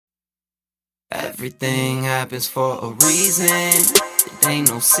Everything happens for a reason. It ain't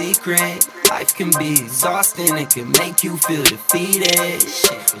no secret. Life can be exhausting. It can make you feel defeated.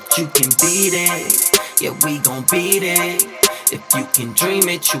 Shit, but you can beat it. Yeah, we gon' beat it. If you can dream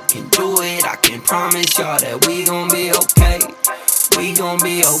it, you can do it. I can promise y'all that we gon' be okay. We gon'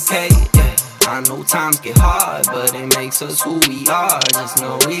 be okay. Yeah, I know times get hard, but it makes us who we are. Just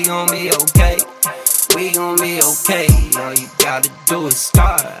know we gon' be okay. We gon' be okay. All you gotta do is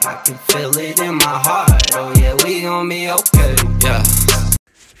start. I can feel it in my heart. Oh yeah, we gon' be okay. Yeah.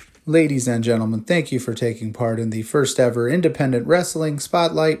 Ladies and gentlemen, thank you for taking part in the first ever Independent Wrestling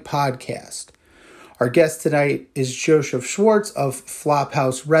Spotlight podcast. Our guest tonight is Joseph Schwartz of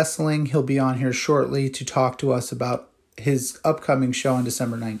Flophouse Wrestling. He'll be on here shortly to talk to us about his upcoming show on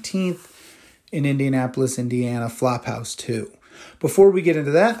December 19th in Indianapolis, Indiana, Flophouse 2. Before we get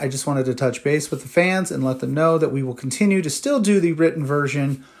into that, I just wanted to touch base with the fans and let them know that we will continue to still do the written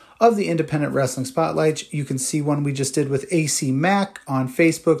version of the Independent Wrestling Spotlight. You can see one we just did with AC Mack on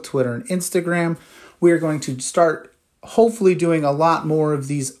Facebook, Twitter, and Instagram. We are going to start hopefully doing a lot more of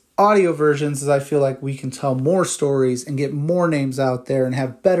these audio versions, as I feel like we can tell more stories and get more names out there and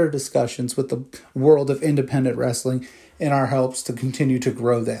have better discussions with the world of independent wrestling in our helps to continue to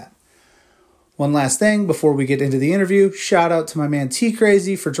grow that. One last thing before we get into the interview, shout out to my man T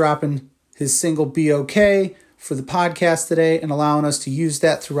Crazy for dropping his single Be Okay for the podcast today and allowing us to use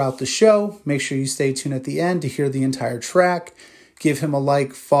that throughout the show. Make sure you stay tuned at the end to hear the entire track. Give him a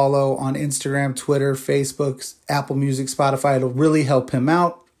like, follow on Instagram, Twitter, Facebook, Apple Music, Spotify. It'll really help him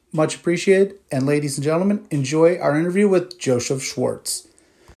out. Much appreciated. And ladies and gentlemen, enjoy our interview with Joseph Schwartz.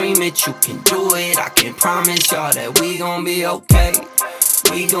 Dream it, you can do it. I can promise y'all that we gon' be okay.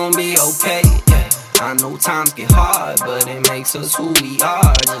 We gon' be okay. Yeah, I know times get hard, but it makes us who we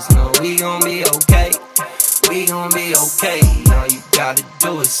are. Just know we gon' be okay. We gon' be okay. All you gotta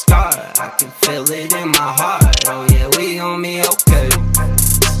do is start. I can feel it in my heart. Oh yeah, we gon' be okay.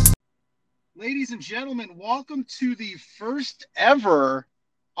 Ladies and gentlemen, welcome to the first ever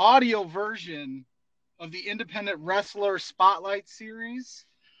audio version of the Independent Wrestler Spotlight Series.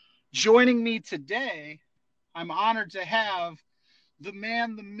 Joining me today, I'm honored to have the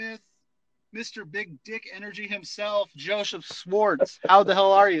man, the myth, Mr. Big Dick Energy himself, Joseph Schwartz. How the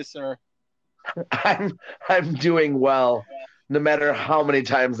hell are you, sir? I'm doing well. No matter how many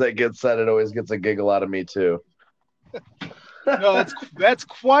times that gets said, it always gets a giggle out of me too. No, that's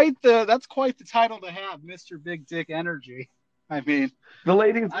quite the title to have, Mr. Big Dick Energy. I mean, the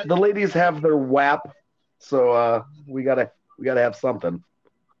ladies have their WAP, so we gotta have something.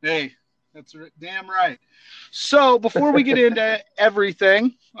 Hey, that's damn right. So before we get into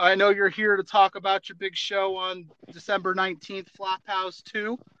everything, I know you're here to talk about your big show on December 19th, Flophouse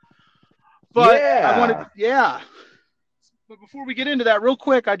 2. But But before we get into that, real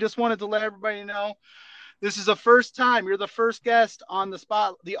quick, I just wanted to let everybody know this is the first time you're the first guest on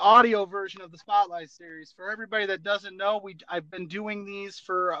the audio version of the Spotlight series. For everybody that doesn't know, I've been doing these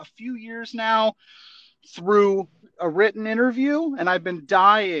for a few years now through a written interview, and I've been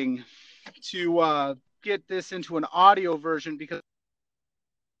dying to get this into an audio version because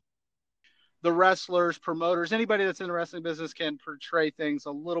the wrestlers, promoters, anybody that's in the wrestling business can portray things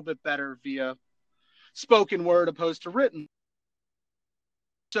a little bit better via spoken word opposed to written.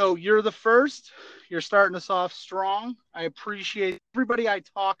 So you're the first. You're starting us off strong. I appreciate everybody I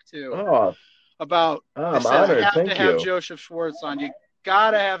talk to about I'm honored. I have to have you. Joseph Schwartz on. You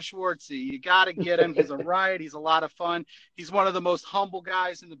got to have Schwartzy. You got to get him. He's a riot. He's a lot of fun. He's one of the most humble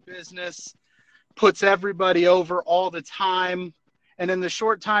guys in the business. Puts everybody over all the time. And in the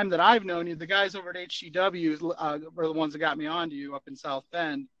short time that I've known you, the guys over at HCW were the ones that got me onto you up in South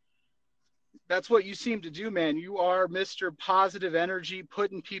Bend. That's what you seem to do, man. You are Mr. Positive Energy,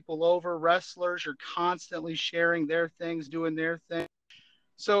 putting people over. Wrestlers, you're constantly sharing their things, doing their thing.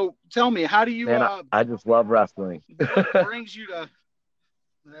 So tell me, how do you... Man, I just love wrestling. What brings you to...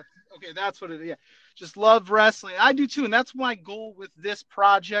 Okay, that's what it is. Yeah. Just love wrestling. I do too, and that's my goal with this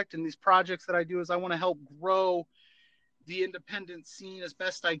project and these projects that I do is I want to help grow the independent scene as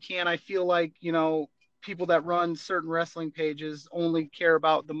best I can. I feel like, people that run certain wrestling pages only care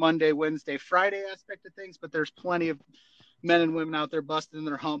about the Monday, Wednesday, Friday aspect of things, but there's plenty of men and women out there busting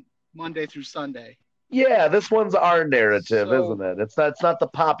their hump Monday through Sunday. Yeah, this one's our narrative, isn't it? It's not the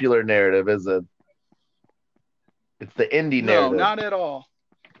popular narrative, is it? It's the indie narrative. No, not at all.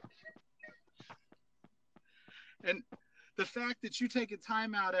 And the fact that you take a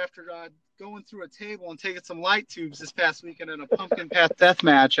time out after going through a table and taking some light tubes this past weekend in a pumpkin path death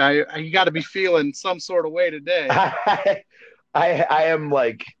match, you got to be feeling some sort of way today. I am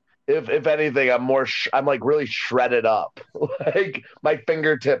like if anything, I'm like really shredded up. Like my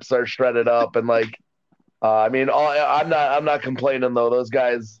fingertips are shredded up, and like I mean, I'm not complaining though. Those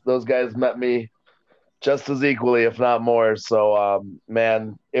guys met me just as equally, if not more. So,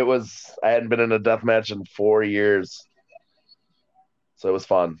 man, I hadn't been in a death match in 4 years, so it was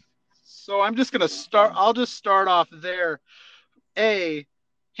fun. So I'm just gonna start. I'll just start off there.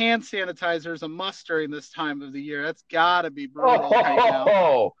 Hand sanitizer is a must during this time of the year. That's gotta be brutal right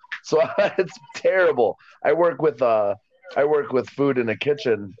now. So it's terrible. I work with food in a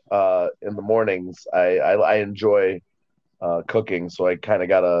kitchen in the mornings. I enjoy cooking, so I kind of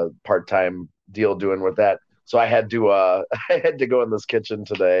got a part-time deal doing with that. So I had to I had to go in this kitchen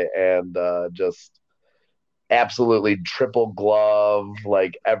today and just absolutely triple glove,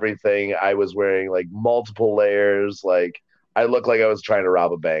 like everything. I was wearing like multiple layers, like I looked like I was trying to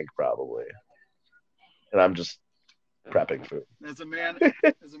rob a bank probably. And I'm just prepping food. As a man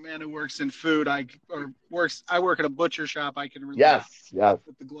who works in food, I work at a butcher shop. I can relate. Yes.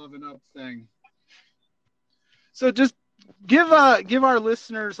 With the gloving up thing. So just give our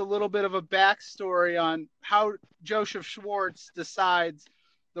listeners a little bit of a backstory on how Joseph Schwartz decides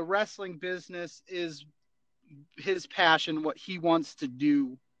the wrestling business is his passion, what he wants to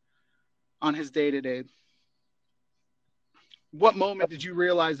do on his day-to-day. What moment did you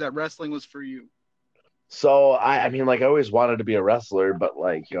realize that wrestling was for you? So I mean, like I always wanted to be a wrestler, but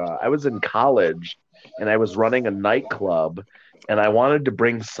like I was in college and I was running a nightclub, and I wanted to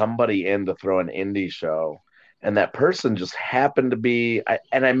bring somebody in to throw an indie show, and that person just happened to be,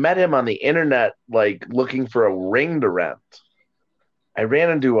 and I met him on the internet, like looking for a ring to rent. I ran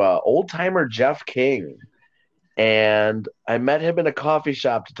into old timer Jeff King, and I met him in a coffee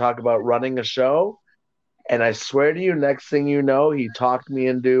shop to talk about running a show. And I swear to you, next thing you know, he talked me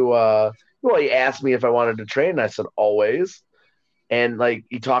into, well, he asked me if I wanted to train. And I said, always. And like,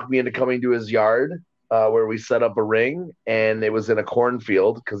 he talked me into coming to his yard where we set up a ring, and it was in a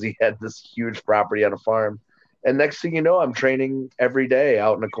cornfield because he had this huge property on a farm. And next thing you know, I'm training every day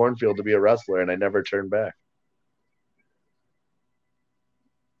out in a cornfield to be a wrestler, and I never turned back.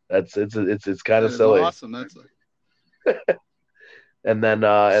 It's kind of silly. Awesome. That's and then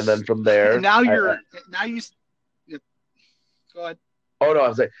from there, go ahead. Oh no, I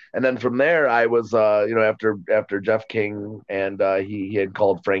was saying, and then from there, I was, after Jeff King, and he had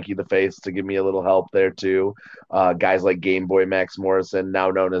called Frankie the Face to give me a little help there too. Guys like Game Boy Max Morrison,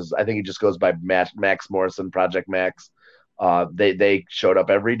 now known as, I think he just goes by Max Morrison, Project Max. They showed up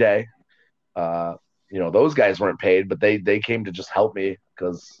every day. Those guys weren't paid, but they came to just help me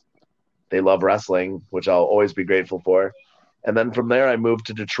because they love wrestling, which I'll always be grateful for. And then from there, I moved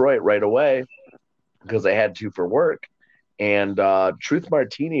to Detroit right away because I had to for work. And Truth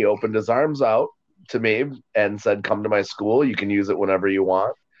Martini opened his arms out to me and said, come to my school. You can use it whenever you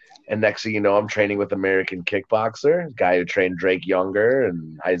want. And next thing you know, I'm training with American Kickboxer, guy who trained Drake Younger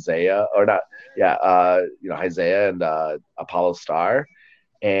and Isaiah, or not, Isaiah and Apollo Star.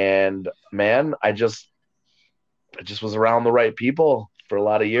 And man, I just was around the right people for a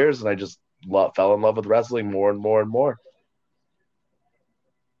lot of years, and I just fell in love with wrestling more and more and more.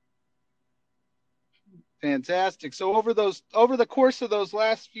 Fantastic. So over the course of those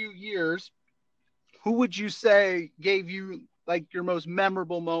last few years, who would you say gave you like your most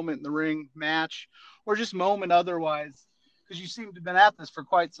memorable moment in the ring, match, or just moment otherwise? Because you seem to have been at this for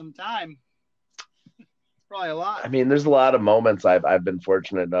quite some time. Probably a lot. I mean, there's a lot of moments I've been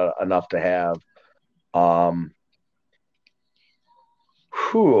fortunate enough to have.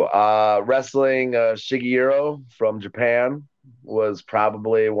 Wrestling Shigeru from Japan was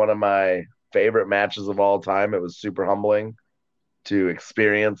probably one of my favorite matches of all time. It was super humbling to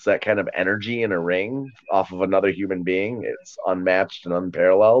experience that kind of energy in a ring off of another human being. It's unmatched and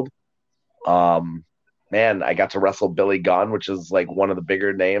unparalleled. Man, I got to wrestle Billy Gunn, which is like one of the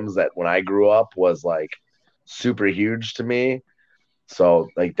bigger names that when I grew up was like super huge to me. So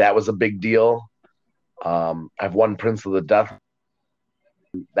like that was a big deal. I've won Prince of the Death.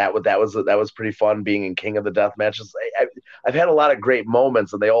 That was pretty fun being in King of the Death matches. I've had a lot of great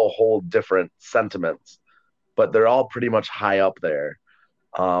moments, and they all hold different sentiments, but they're all pretty much high up there.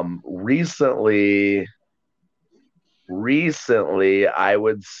 Recently, I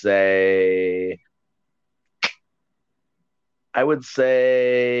would say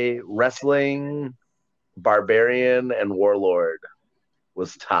wrestling Barbarian and Warlord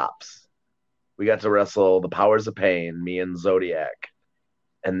was tops. We got to wrestle the Powers of Pain, me and Zodiac.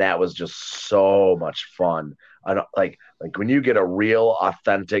 And that was just so much fun. Like when you get a real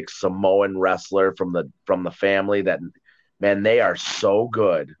authentic Samoan wrestler from the family, that, man, they are so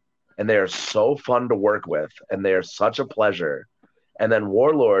good and they are so fun to work with, and they are such a pleasure. And then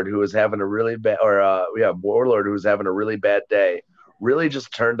Warlord, who was having a really bad, Warlord, who was having a really bad day, really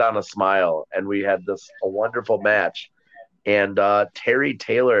just turned on a smile, and we had a wonderful match. And Terry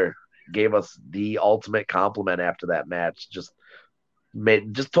Taylor gave us the ultimate compliment after that match. Just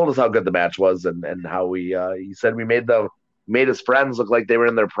told us how good the match was, and how he said we made his friends look like they were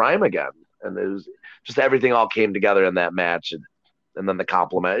in their prime again. And it was just everything all came together in that match, and then the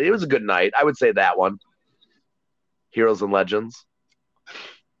compliment. It was a good night. I would say that one. Heroes and Legends.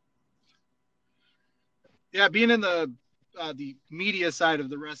 Yeah, being in the media side of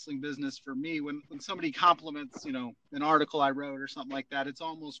the wrestling business, for me, when somebody compliments, an article I wrote or something like that, it's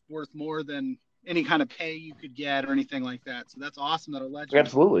almost worth more than any kind of pay you could get or anything like that. So that's awesome that a legend,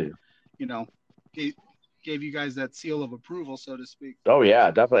 absolutely, gave you guys that seal of approval, so to speak. Oh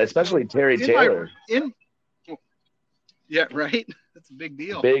yeah, definitely, especially Terry Taylor. Yeah, right. That's a big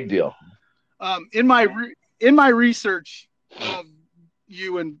deal. Big deal. In my research of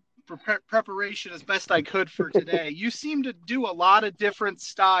you and preparation as best I could for today, you seem to do a lot of different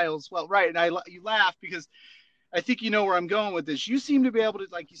styles. Well, right, and you laugh because I think you know where I'm going with this. You seem to be able to,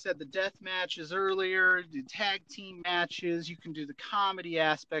 like you said, the death matches earlier, the tag team matches. You can do the comedy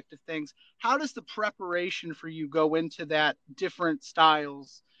aspect of things. How does the preparation for you go into that different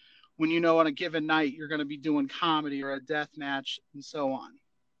styles when on a given night you're going to be doing comedy or a death match and so on?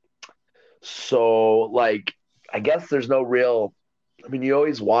 So, I guess there's no real. I mean, you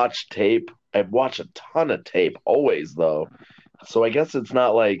always watch tape. I watch a ton of tape always, though. So I guess it's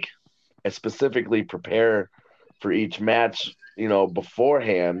not like I specifically prepare for each match,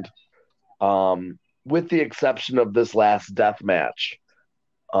 beforehand, with the exception of this last death match.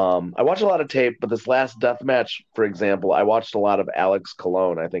 I watch a lot of tape, but this last death match, for example, I watched a lot of Alex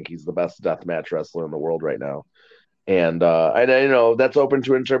Colon. I think he's the best death match wrestler in the world right now. And that's open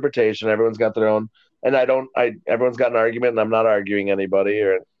to interpretation. Everyone's got their own, and everyone's got an argument, and I'm not arguing anybody.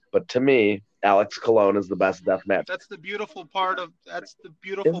 But to me, Alex Colon is the best death match. That's the beautiful part of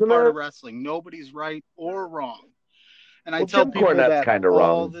wrestling. Nobody's right or wrong. And I tell people that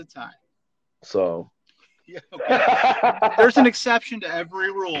all the time. So yeah, okay. There's an exception to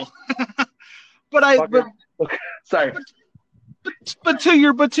every rule. Sorry. But to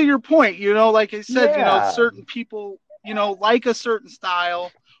your point, like I said, certain people, like a certain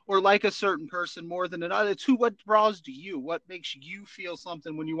style or like a certain person more than another. It's what draws to you, what makes you feel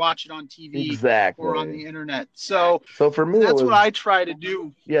something when you watch it on TV or on the internet. So for me, that's what I try to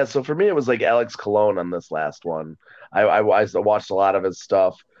do. Yeah. So for me, it was like Alex Colon on this last one. I watched a lot of his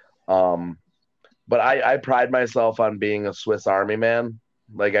stuff. But I pride myself on being a Swiss Army man.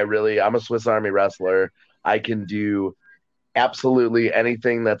 I'm a Swiss Army wrestler. I can do absolutely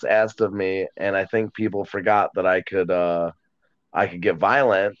anything that's asked of me, and I think people forgot that I could get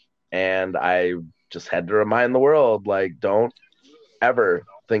violent, and I just had to remind the world, don't ever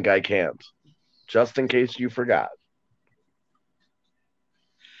think I can't, just in case you forgot.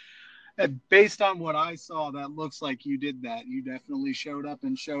 And based on what I saw, that looks like you did that. You definitely showed up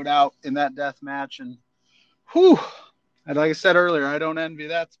and showed out in that death match, and and like I said earlier, I don't envy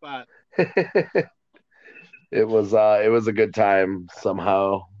that spot. It was a good time.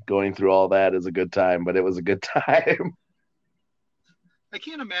 Somehow going through all that is a good time, but it was a good time. I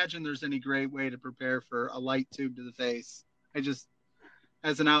can't imagine there's any great way to prepare for a light tube to the face.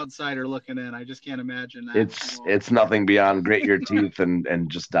 As an outsider looking in, I just can't imagine that. It's nothing beyond grit your teeth and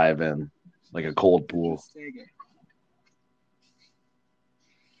just dive in like a cold pool.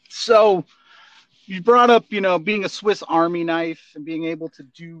 So you brought up, being a Swiss Army knife and being able to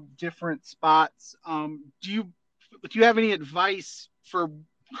do different spots. Do you have any advice for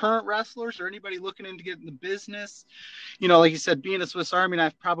current wrestlers or anybody looking into getting the business? Like you said, being a Swiss Army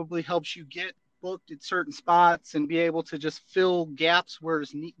knife probably helps you get booked at certain spots and be able to just fill gaps where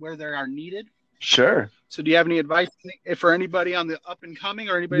they are needed. Sure. So do you have any advice for anybody on the up and coming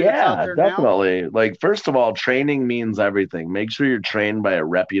or anybody that's out there definitely. Now? First of all, training means everything. Make sure you're trained by a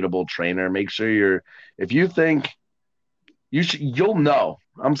reputable trainer. Make sure if you think you'll know.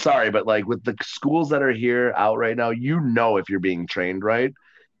 I'm sorry, but with the schools that are here out right now, if you're being trained right.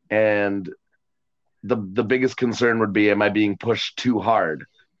 And the biggest concern would be, am I being pushed too hard?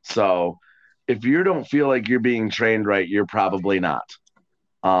 So if you don't feel like you're being trained right, you're probably not.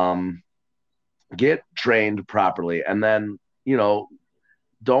 Get trained properly, and then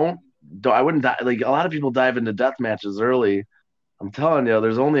don't I wouldn't die. A lot of people dive into death matches early. I'm telling you,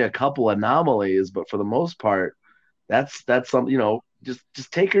 there's only a couple anomalies, but for the most part, that's something.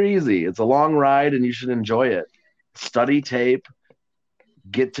 Just take her easy. It's a long ride, and you should enjoy it. Study tape.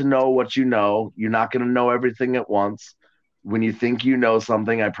 Get to know what you know. You're not going to know everything at once. When you think you know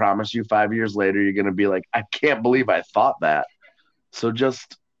something, I promise you 5 years later, you're going to be like, I can't believe I thought that. So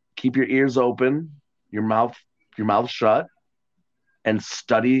just keep your ears open, your mouth shut, and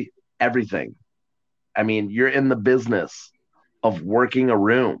study everything. I mean, you're in the business of working a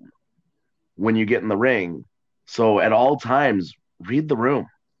room when you get in the ring. So at all times, read the room.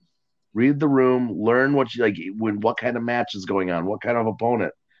 Read the room, learn what you like when what kind of match is going on, what kind of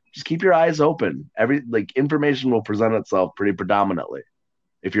opponent. Just keep your eyes open. Every like information will present itself pretty predominantly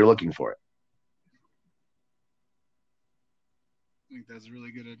if you're looking for it. I think that's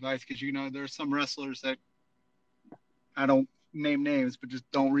really good advice because there's some wrestlers that I don't name names, but just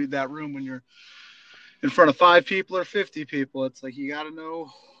don't read that room when you're in front of 5 people or 50 people. It's like you got to know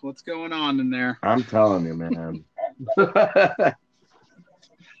what's going on in there. I'm telling you, man.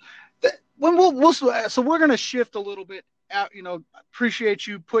 So we're gonna shift a little bit out. Appreciate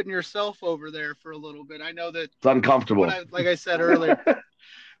you putting yourself over there for a little bit. I know that it's uncomfortable. Like I said earlier,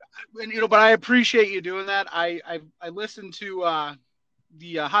 but I appreciate you doing that. I listened to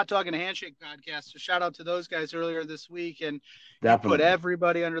the Hot Dog and a Handshake podcast. So shout out to those guys earlier this week, and Definitely. You put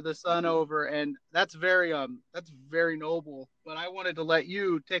everybody under the sun over, and that's very noble. But I wanted to let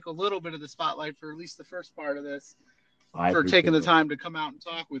you take a little bit of the spotlight for at least the first part of this. For taking the time to come out and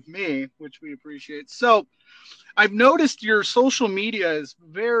talk with me, which we appreciate. So I've noticed your social media is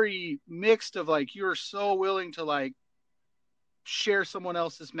very mixed of like, you're so willing to like share someone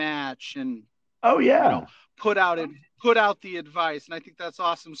else's match and put out the advice. And I think that's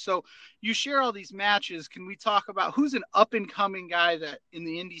awesome. So you share all these matches. Can we talk about who's an up and coming guy that in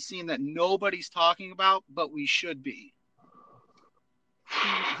the indie scene that nobody's talking about, but we should be?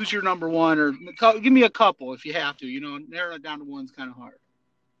 Who's your number one, or give me a couple if you have to, narrow it down to one's kind of hard.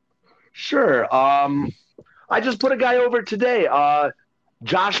 Sure. I just put a guy over today,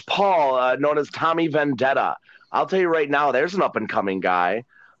 Josh Paul, known as Tommy Vendetta. I'll tell you right now, there's an up and coming guy.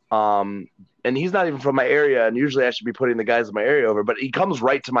 And he's not even from my area, and usually I should be putting the guys in my area over, but he comes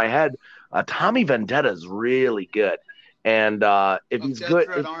right to my head. Tommy Vendetta is really good. And if he's good,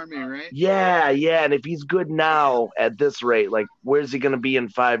 Army, right? Yeah. And if he's good now at this rate, like where's he going to be in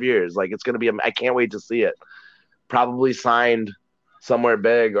 5 years? Like it's going to be, I can't wait to see it. Probably signed somewhere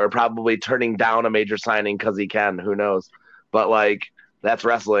big, or probably turning down a major signing because he can. Who knows? But like that's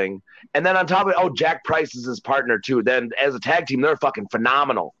wrestling. And then on top of it, Jack Price is his partner too. Then as a tag team, they're fucking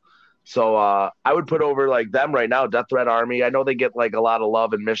phenomenal. So I would put over like them right now, Death Threat Army. I know they get like a lot of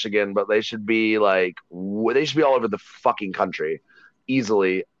love in Michigan, but they should be all over the fucking country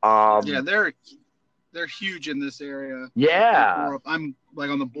easily. Yeah, they're huge in this area. Yeah. I'm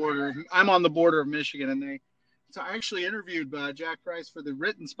like on the border. I'm on the border of Michigan, and so I actually interviewed Jack Price for the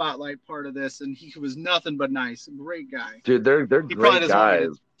written spotlight part of this, and he was nothing but nice. Great guy. Dude, they're great guys.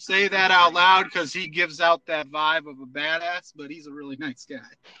 Say that out loud because he gives out that vibe of a badass, but he's a really nice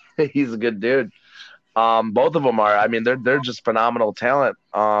guy. He's a good dude. Both of them are. I mean, they're just phenomenal talent.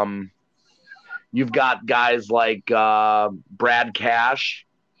 You've got guys like Brad Cash.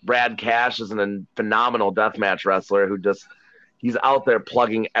 Brad Cash is a phenomenal deathmatch wrestler he's out there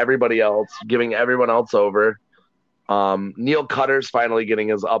plugging everybody else, giving everyone else over. Neil Cutter's finally getting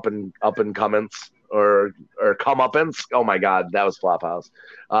his up and comeuppance or comeuppance. Oh my God, that was Flophouse.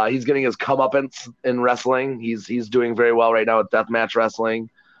 He's getting his comeuppance in wrestling. He's doing very well right now with deathmatch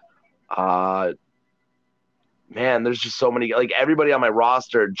wrestling. Man, there's just so many, like everybody on my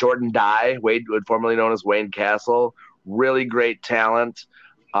roster. Jordan Dye, Wade, formerly known as Wayne Castle, really great talent.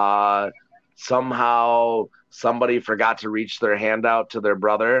 Somehow somebody forgot to reach their hand out to their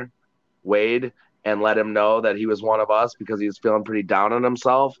brother, Wade, and let him know that he was one of us because he was feeling pretty down on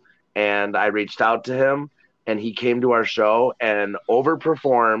himself. And I reached out to him, and he came to our show and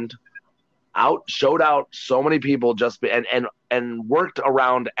overperformed, showed out so many people, and worked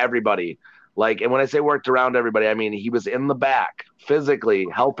around everybody. And when I say worked around everybody, I mean he was in the back, physically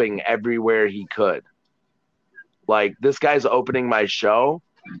helping everywhere he could. Like, this guy's opening my show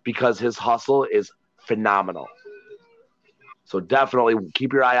because his hustle is phenomenal. So definitely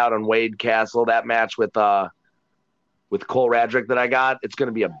keep your eye out on Wade Castle. That match with Cole Radrick that I got, it's going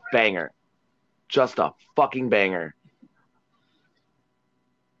to be a banger. Just a fucking banger.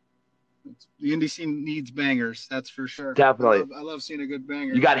 The indie scene needs bangers, that's for sure. Definitely. I love seeing a good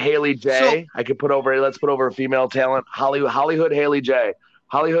banger. You got Haley J. Let's put over a female talent. Hollywood Haley J.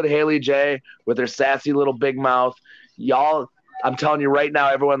 Hollywood Haley J. with her sassy little big mouth. Y'all, I'm telling you right now,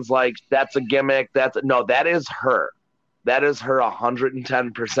 everyone's like, that's a gimmick. No, that is her. That is her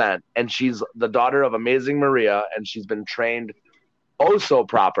 110%. And she's the daughter of Amazing Maria, and she's been trained so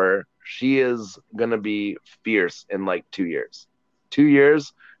proper. She is going to be fierce in like 2 years. 2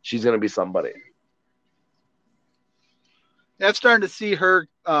 years, she's going to be somebody. I'm starting to see her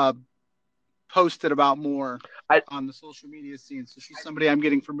posted about more I- on the social media scene. So she's somebody I'm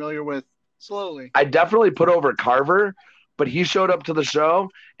getting familiar with slowly. I definitely put over Carver, but he showed up to the show,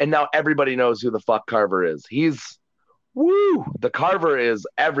 and now everybody knows who the fuck Carver is. The Carver is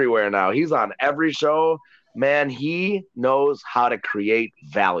everywhere now. He's on every show. Man, he knows how to create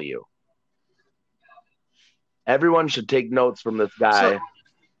value. Everyone should take notes from this guy.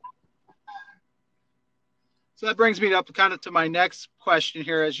 So that brings me up kind of to my next question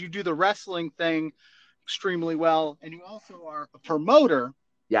here. As you do the wrestling thing extremely well, and you also are a promoter.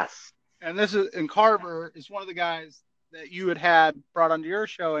 Yes. And Carver is one of the guys that you had brought onto your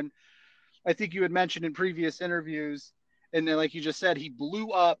show. And I think you had mentioned in previous interviews, and then, like you just said, he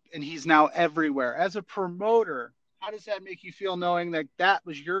blew up and he's now everywhere. As a promoter, how does that make you feel knowing that that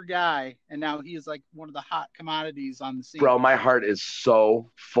was your guy and now he is like one of the hot commodities on the scene? Bro, my heart is so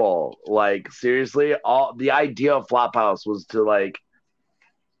full. Like, seriously, the idea of Flophouse was to like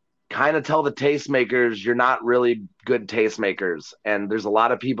kind of tell the tastemakers you're not really good tastemakers, and there's a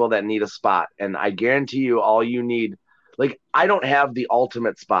lot of people that need a spot, and I guarantee you all you need, like, I don't have the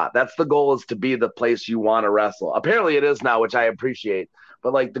ultimate spot. That's the goal, is to be the place you want to wrestle. Apparently it is now, which I appreciate,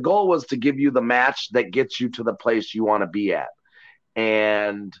 but like the goal was to give you the match that gets you to the place you want to be at.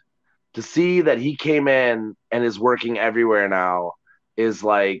 And to see that he came in and is working everywhere now is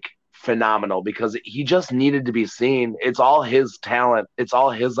like phenomenal, because he just needed to be seen. It's all his talent. It's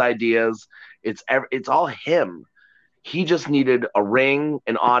all his ideas. It's all him. He just needed a ring,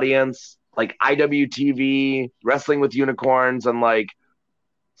 an audience, like IWTV, Wrestling with Unicorns, and like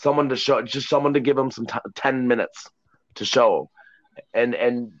someone to give him some 10 minutes to show. And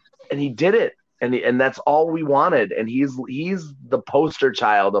he did it. And that's all we wanted. And he's the poster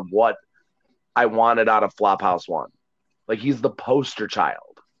child of what I wanted out of Flophouse 1. Like, he's the poster child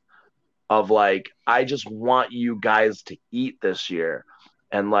of like, I just want you guys to eat this year.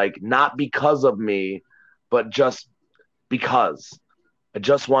 And like, not because of me, but just because. I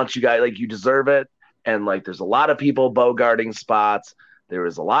just want you guys, like, you deserve it. And like, there's a lot of people bogarting spots. There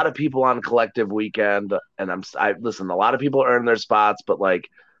was a lot of people on Collective Weekend, and listen, a lot of people earn their spots, but like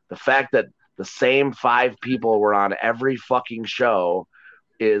the fact that the same 5 people were on every fucking show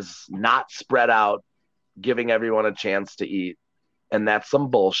is not spread out, giving everyone a chance to eat. And that's some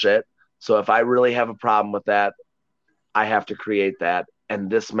bullshit. So if I really have a problem with that, I have to create that. And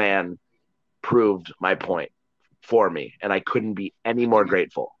this man proved my point for me, and I couldn't be any more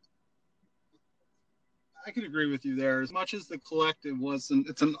grateful. I can agree with you there. As much as the Collective it's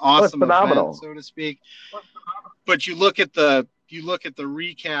an awesome event, so to speak. But you look at the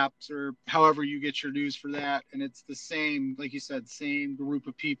recaps, or however you get your news for that, and it's the same, like you said, same group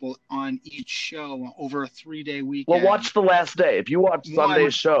of people on each show over a 3-day weekend. Well, watch the last day. If you watch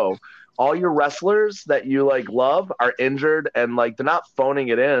Sunday's show, all your wrestlers that you like love are injured, and like they're not phoning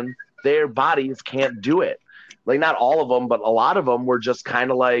it in. Their bodies can't do it. Like, not all of them, but a lot of them were just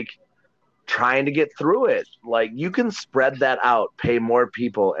kind of like trying to get through it. Like, you can spread that out, pay more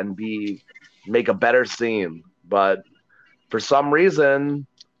people, and make a better scene. But for some reason,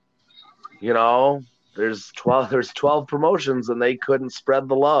 you know, there's 12 promotions and they couldn't spread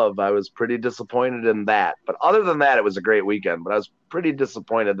the love. I was pretty disappointed in that. But other than that, it was a great weekend. But I was pretty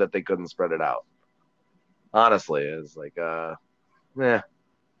disappointed that they couldn't spread it out. Honestly, it's like,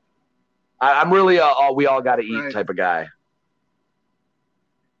 I'm really we all got to eat type of guy.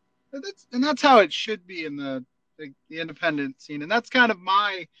 And that's how it should be in the independent scene. And that's kind of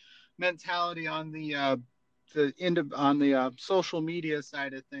my mentality on the social media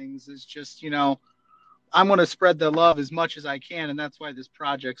side of things, is just, you know, I'm going to spread the love as much as I can. And that's why this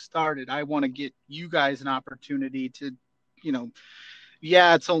project started. I want to get you guys an opportunity to, you know,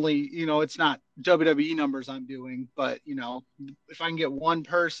 it's only, you know, it's not WWE numbers I'm doing, but, you know, if I can get one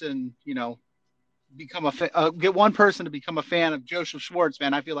person, you know, get one person to become a fan of Joseph Schwartz,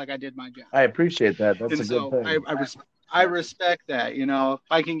 man, I feel like I did my job. I appreciate that. That's a good thing. I respect that. You know,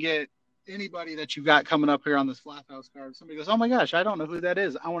 if I can get anybody that you got coming up here on this Flophouse card, somebody goes, oh my gosh, I don't know who that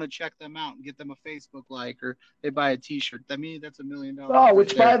is, I want to check them out and get them a Facebook like, or they buy a t-shirt. I mean, that's $1 million. Oh,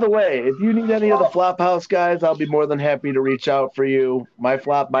 which by the way, if you need any of the Flophouse guys, I'll be more than happy to reach out for you. My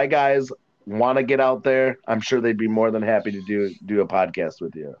guys want to get out there. I'm sure they'd be more than happy to do a podcast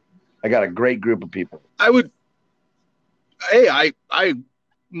with you. I got a great group of people. I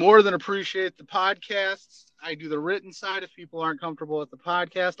more than appreciate the podcasts. I do the written side if people aren't comfortable with the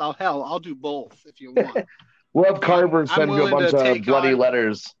podcast. I'll do both if you want. We'll have Carver send you a bunch of bloody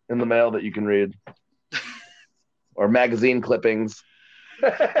letters in the mail that you can read. Or magazine clippings.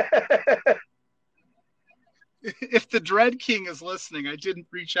 If the Dread King is listening, I didn't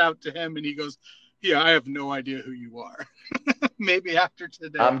reach out to him and he goes, Yeah, I have no idea who you are. Maybe after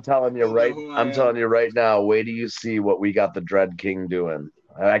today. I'm telling you you'll know right. who I I'm am. telling you right now. Wait till you see what we got the Dread King doing.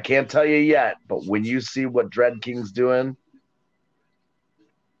 I can't tell you yet, but when you see what Dread King's doing,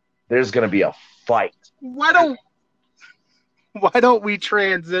 there's gonna be a fight. Why don't we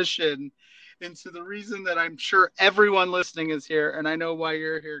transition into the reason that I'm sure everyone listening is here, and I know why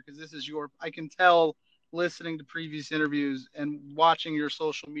you're here, because this is I can tell listening to previous interviews and watching your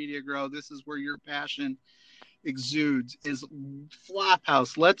social media grow, this is where your passion exudes, is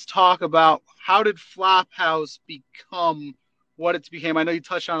Flophouse. Let's talk about, how did Flophouse become what it's became? I know you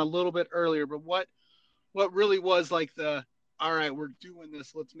touched on a little bit earlier, but what really was like all right, we're doing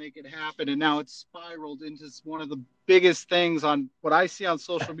this, let's make it happen, and now it's spiraled into one of the biggest things on what I see on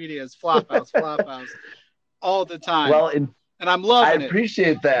social media is Flophouse all the time. Well, and I'm loving I it.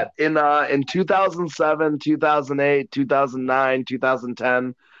 appreciate that. In 2007, 2008, 2009,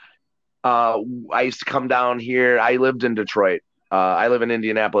 2010, I used to come down here. I lived in Detroit. I live in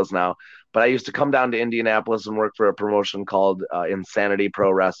Indianapolis now, but I used to come down to Indianapolis and work for a promotion called Insanity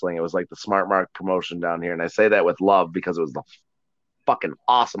Pro Wrestling. It was like the Smart Mark promotion down here, and I say that with love because it was the fucking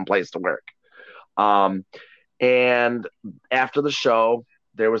awesome place to work. And after the show,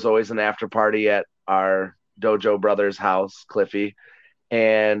 there was always an after party at our Dojo brother's house, Cliffy,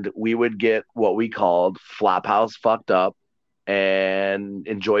 and we would get what we called Flophouse fucked up and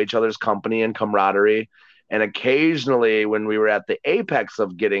enjoy each other's company and camaraderie. And occasionally, when we were at the apex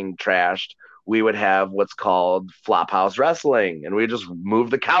of getting trashed, we would have what's called Flophouse wrestling, and we just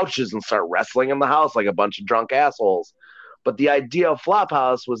move the couches and start wrestling in the house like a bunch of drunk assholes. But the idea of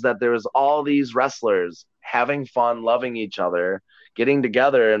Flophouse was that there was all these wrestlers having fun, loving each other, getting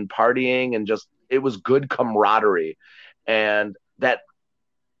together and partying, and just, it was good camaraderie. And that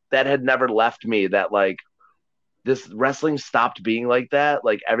had never left me, that like this wrestling stopped being like that.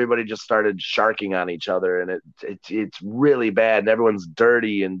 Like everybody just started sharking on each other, and it's really bad, and everyone's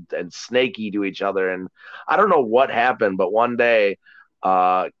dirty and snaky to each other. And I don't know what happened, but one day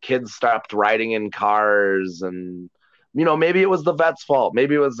kids stopped riding in cars, and maybe it was the vet's fault,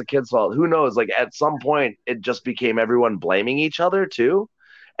 maybe it was the kid's fault, who knows. Like at some point it just became everyone blaming each other too,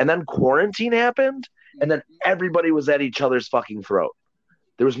 and then quarantine happened, and then everybody was at each other's fucking throat.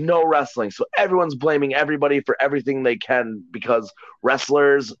 There was no wrestling, so everyone's blaming everybody for everything they can, because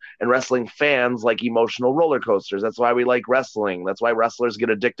wrestlers and wrestling fans like emotional roller coasters. That's why we like wrestling. That's why wrestlers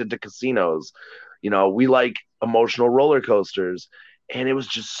get addicted to casinos. We like emotional roller coasters, and it was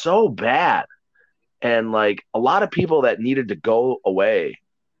just so bad. And like a lot of people that needed to go away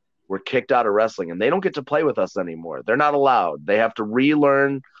were kicked out of wrestling, and they don't get to play with us anymore. They're not allowed. They have to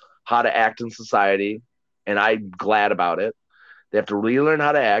relearn how to act in society, and I'm glad about it. They have to relearn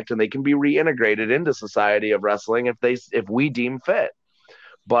how to act, and they can be reintegrated into society of wrestling if we deem fit.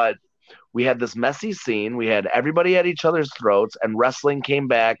 But we had this messy scene. We had everybody at each other's throats, and wrestling came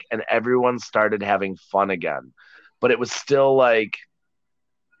back, and everyone started having fun again. But it was still like,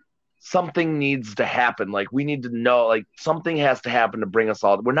 something needs to happen. Like we need to know, like something has to happen to bring us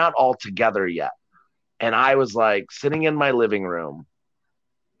all. We're not all together yet. And I was like sitting in my living room,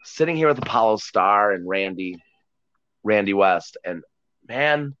 sitting here with Apollo Star and Randy West, and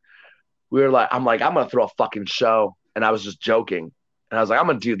man, I'm like, I'm gonna throw a fucking show. And I was just joking, and I was like, I'm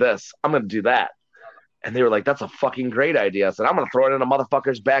gonna do this, I'm gonna do that. And they were like, that's a fucking great idea. I said, I'm gonna throw it in a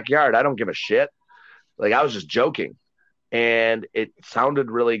motherfucker's backyard, I don't give a shit. Like I was just joking, and it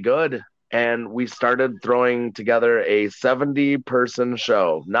sounded really good. And we started throwing together a 70-person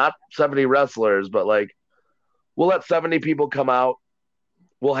show, not 70 wrestlers, but like we'll let 70 people come out,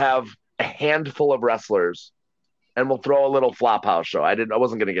 we'll have a handful of wrestlers, and we'll throw a little Flophouse show. I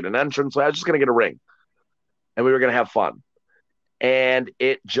wasn't going to get an entrance, so I was just going to get a ring, and we were going to have fun. And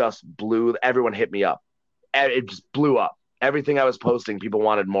it just blew. Everyone hit me up. It just blew up. Everything I was posting, people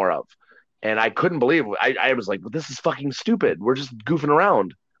wanted more of, and I couldn't believe it. I was like, well, this is fucking stupid. We're just goofing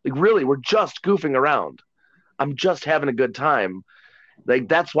around. Like really, we're just goofing around. I'm just having a good time. Like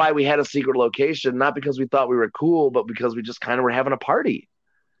that's why we had a secret location, not because we thought we were cool, but because we just kind of were having a party.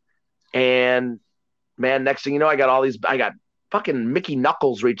 And man, next thing you know, I got fucking Mickey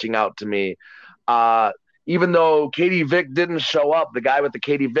Knuckles reaching out to me. Even though Katie Vick didn't show up, the guy with the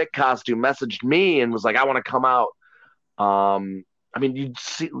Katie Vick costume messaged me and was like, I want to come out. I mean, you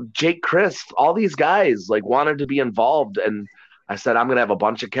see Jake Christ, all these guys like wanted to be involved. And I said, I'm going to have a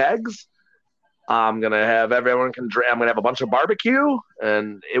bunch of kegs. I'm going to have everyone can drink. I'm going to have a bunch of barbecue.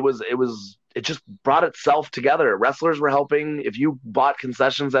 And it just brought itself together. Wrestlers were helping. If you bought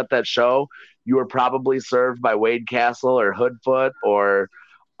concessions at that show, you were probably served by Wade Castle or Hoodfoot or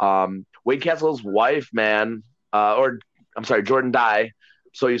Wade Castle's wife, man, Jordan Dye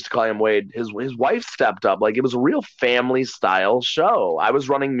so used to call him Wade, his wife stepped up. Like, it was a real family style show. I was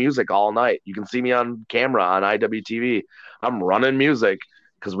running music all night. You can see me on camera on IWTV. I'm running music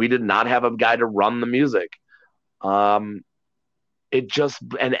because we did not have a guy to run the music. And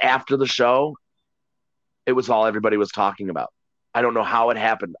after the show, it was all everybody was talking about. I don't know how it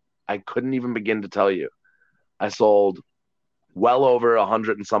happened. I couldn't even begin to tell you. I sold well over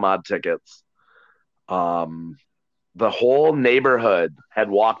 100 and some odd tickets. The whole neighborhood had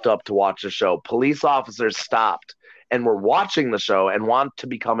walked up to watch the show. Police officers stopped and were watching the show and want to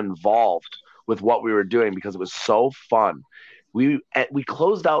become involved with what we were doing because it was so fun. We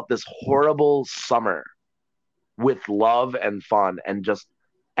closed out this horrible summer with love and fun, and just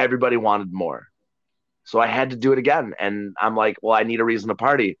everybody wanted more. So I had to do it again. And I'm like, well, I need a reason to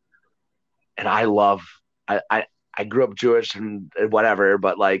party. And I grew up Jewish and whatever,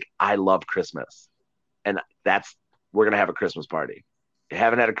 but like, I love Christmas. And we're going to have a Christmas party. We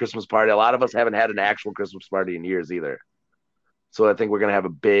haven't had a Christmas party. A lot of us haven't had an actual Christmas party in years either. So I think we're going to have a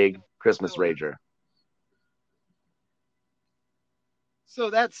big Christmas rager. So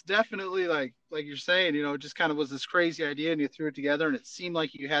that's definitely like you're saying, it just kind of was this crazy idea and you threw it together, and it seemed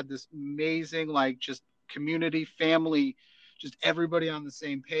like you had this amazing, like, just community, family, just everybody on the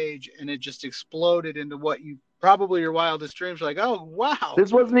same page, and it just exploded into what you probably your wildest dreams. Like, oh wow, I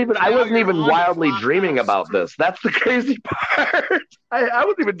wasn't even wildly dreaming about this. That's the crazy part. I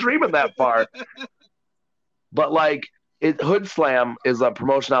wasn't even dreaming that far. But like, Hood Slam is a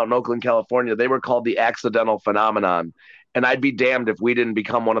promotion out in Oakland, California. They were called the Accidental Phenomenon, and I'd be damned if we didn't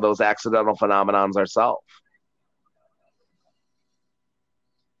become one of those accidental phenomenons ourselves.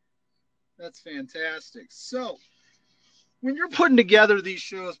 That's fantastic. So when you're putting together these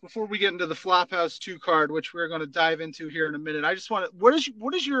shows, before we get into the Flophouse 2 card, which we're going to dive into here in a minute, I just want to, what is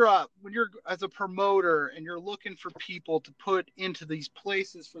your, when you're as a promoter and you're looking for people to put into these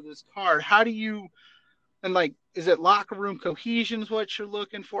places for this card, how do you, and like, is it locker room cohesion is what you're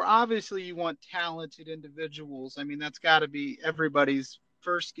looking for? Obviously you want talented individuals. I mean, that's got to be everybody's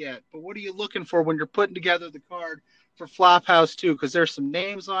first get, but what are you looking for when you're putting together the card for Flophouse 2? Because there's some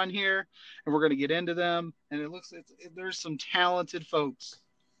names on here and we're going to get into them, and it looks like there's some talented folks.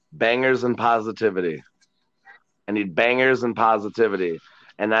 Bangers and positivity. I need bangers and positivity.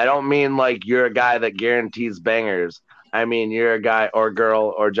 And I don't mean like you're a guy that guarantees bangers. I mean, you're a guy or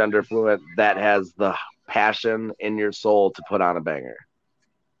girl or gender fluent that has the passion in your soul to put on a banger.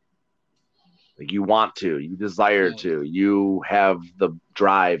 Like, you want to, you desire to, you have the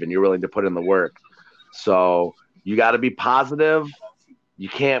drive and you're willing to put in the work. So you got to be positive. You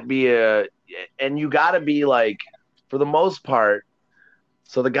can't be and you got to be like, for the most part.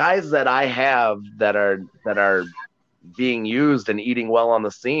 So the guys that I have that are being used and eating well on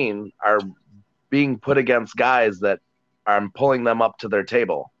the scene are being put against guys that I'm pulling them up to their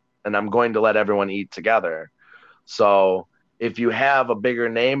table, and I'm going to let everyone eat together. So if you have a bigger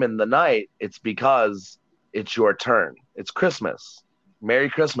name in the night, it's because it's your turn. It's Christmas. Merry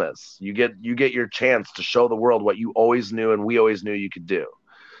Christmas. You get your chance to show the world what you always knew and we always knew you could do.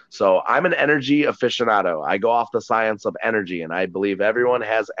 So I'm an energy aficionado. I go off the science of energy, and I believe everyone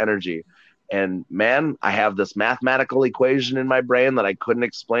has energy. And man, I have this mathematical equation in my brain that I couldn't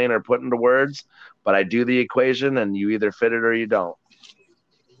explain or put into words, but I do the equation and you either fit it or you don't.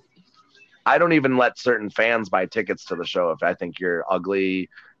 I don't even let certain fans buy tickets to the show if I think you're ugly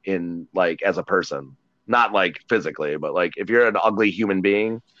in, like, as a person. Not like physically, but like, if you're an ugly human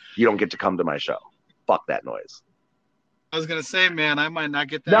being, you don't get to come to my show. Fuck that noise. I was gonna say, man, I might not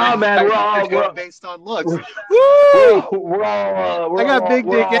get that. No, man, we're all based on looks. We're all I got big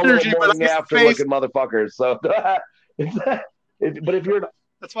dick energy, but I'm after looking motherfuckers. So, but if you're,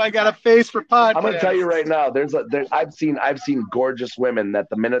 that's why I got a face for podcasts. I'm gonna tell you right now. I've seen gorgeous women that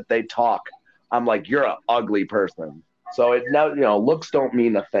the minute they talk, I'm like, you're an ugly person. So looks don't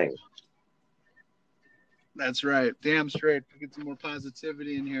mean a thing. That's right. Damn straight. Get some more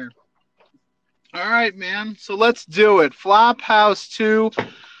positivity in here. All right, man. So let's do it. Flophouse 2.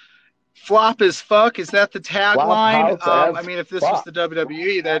 Flop as fuck. Is that the tagline? I mean, if this was the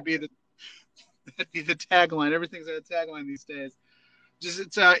WWE, that'd be the tagline. Everything's a tagline these days.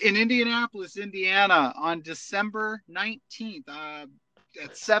 It's in Indianapolis, Indiana, on December 19th at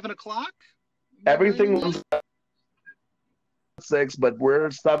 7:00. Everything was 6, but we're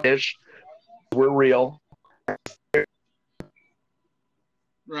stuff-ish. We're real.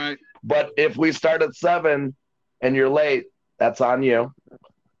 Right. But if we start at 7 and you're late, that's on you.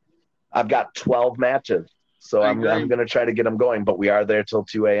 I've got 12 matches, so I'm going to try to get them going, but we are there till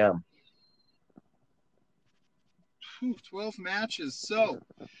 2 a.m. 12 matches. So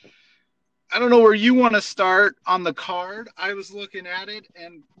I don't know where you want to start on the card. I was looking at it,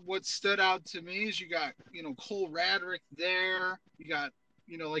 and what stood out to me is you got, Cole Radrick there. You got,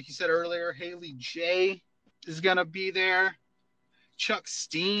 like you said earlier, Haley J is going to be there. Chuck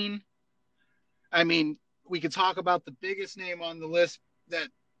Steen. I mean, we could talk about the biggest name on the list that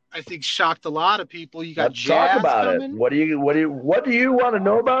I think shocked a lot of people. You got Let's Jazz talk about coming. it. What do you want to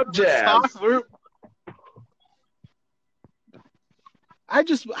know about Jazz?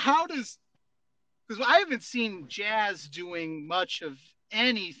 Because I haven't seen Jazz doing much of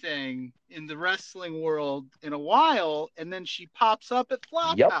anything in the wrestling world in a while, and then she pops up at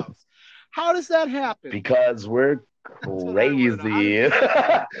Flophouse. Yep. How does that happen? Because we're crazy.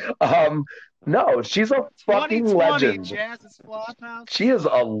 No, she's a fucking legend. Jazz's Flophouse. She is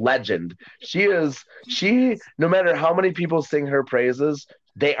a legend. No matter how many people sing her praises,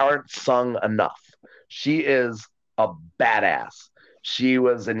 they aren't sung enough. She is a badass. She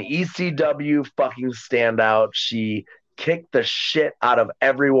was an ECW fucking standout. She kicked the shit out of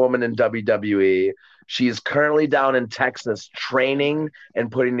every woman in WWE. She's currently down in Texas training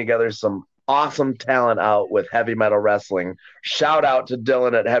and putting together some awesome talent out with Heavy Metal Wrestling. Shout out to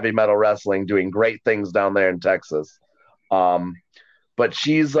Dylan at Heavy Metal Wrestling, doing great things down there in Texas. But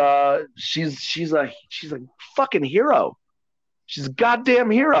she's a fucking hero. She's a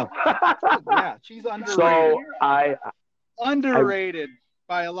goddamn hero. Yeah, she's underrated. So underrated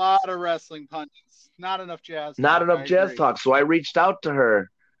by a lot of wrestling pundits. Not enough jazz talk. So I reached out to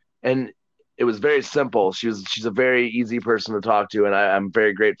her, and it was very simple. She's a very easy person to talk to, and I'm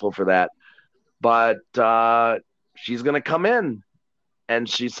very grateful for that. But she's going to come in, and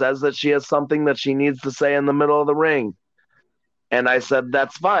she says that she has something that she needs to say in the middle of the ring. And I said,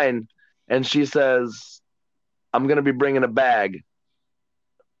 that's fine. And she says, I'm going to be bringing a bag.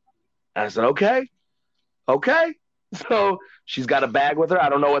 And I said, okay. So she's got a bag with her. I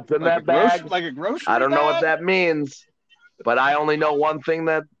don't know what's in that bag. Like a grocery I don't know bag? what that means. But I only know one thing,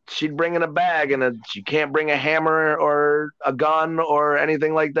 that she'd bring in a bag, and she can't bring a hammer or a gun or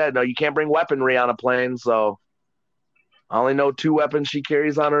anything like that. No, you can't bring weaponry on a plane. So I only know 2 weapons she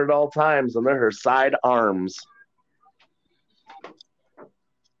carries on her at all times, and they're her side arms.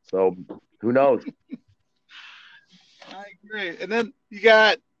 So who knows? I agree. And then you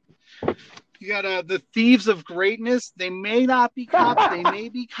got the Thieves of Greatness. They may not be cops. They may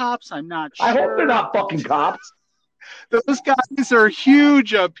be cops. I'm not sure. I hope they're not fucking cops. Those guys are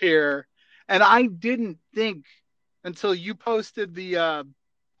huge up here, and I didn't think until you posted the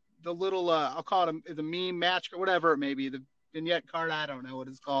little I'll call it the meme match or whatever it may be, the vignette card. I don't know what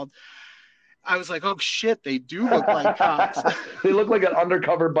it's called. I was like, oh shit, they do look like cops. They look like an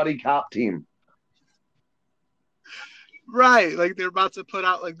undercover buddy cop team. Right, like they're about to put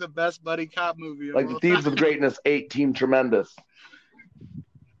out like the best buddy cop movie. Like the Thieves of Greatness 8 Team Tremendous.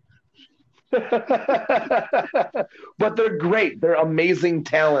 But they're great. They're amazing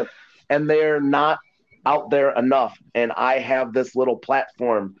talent, and they're not out there enough. And I have this little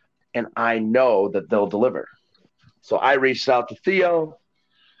platform, and I know that they'll deliver. So I reached out to Theo.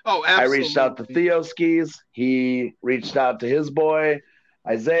 Oh, absolutely. I reached out to Theo Skis. He reached out to his boy,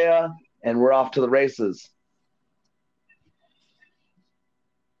 Isaiah, and we're off to the races.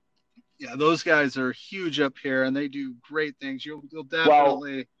 Yeah, those guys are huge up here, and they do great things. You'll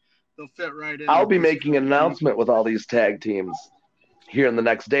definitely they'll fit right in. I'll be making an announcement with all these tag teams here in the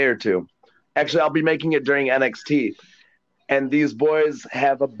next day or two. Actually, I'll be making it during NXT. And these boys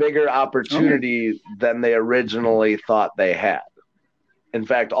have a bigger opportunity than they originally thought they had. In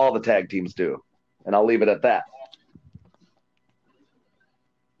fact, all the tag teams do. And I'll leave it at that.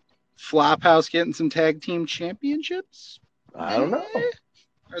 Flophouse getting some tag team championships? I don't know.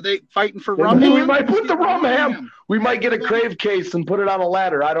 Are they fighting for Rumham? We might put the Rumham. We might get a crave case and put it on a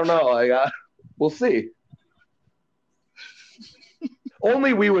ladder. I don't know. We'll see.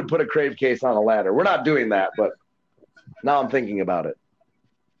 Only we would put a crave case on a ladder. We're not doing that, but now I'm thinking about it.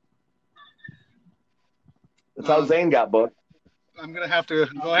 That's how Zane got booked. I'm gonna have to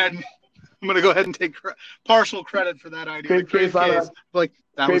go ahead and take partial credit for that idea. Crave case. Like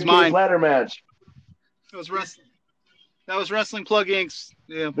that was mine. Ladder match. That was Wrestling Plug Inc.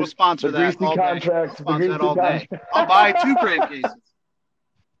 Yeah, we'll sponsor that all day. We'll sponsor that all day. I'll buy 2 crave cases.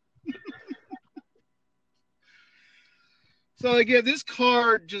 So again, this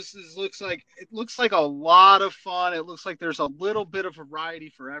card just looks like a lot of fun. It looks like there's a little bit of variety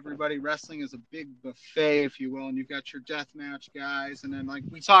for everybody. Wrestling is a big buffet, if you will, and you've got your deathmatch guys, and then like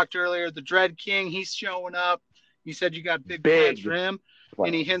we talked earlier, the Dread King, he's showing up. You said you got big plans for him.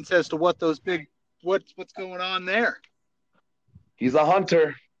 Any hints as to what those what's going on there? He's a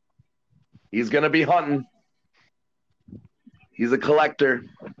hunter. He's gonna be hunting. He's a collector.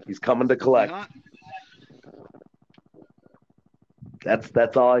 He's coming to collect.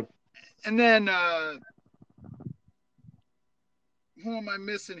 That's all I. And then who am I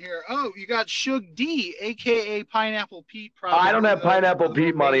missing here? Oh, you got Suge D, aka Pineapple Pete. Probably I don't have Pineapple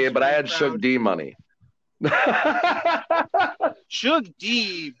Pete money, but I had Suge D money. Suge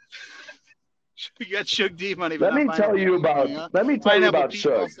D. You got Suge D money. Let me tell you about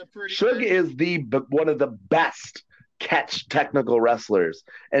Suge. Suge is one of the best catch technical wrestlers,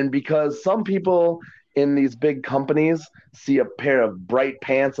 and because some people in these big companies see a pair of bright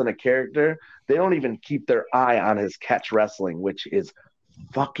pants and a character, they don't even keep their eye on his catch wrestling, which is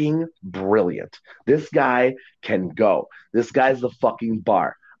fucking brilliant. This guy can go. This guy's the fucking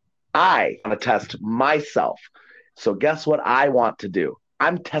bar. I want to test myself. So guess what I want to do?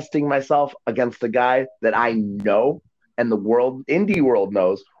 I'm testing myself against a guy that I know and the indie world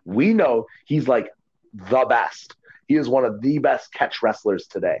knows. We know he's like the best. He is one of the best catch wrestlers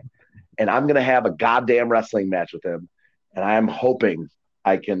today. And I'm going to have a goddamn wrestling match with him. And I'm hoping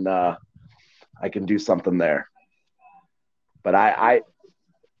I can do something there. But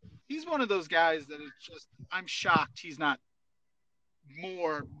he's one of those guys that is just, I'm shocked he's not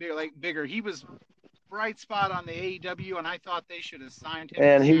bigger. He was bright spot on the AEW, and I thought they should have signed him.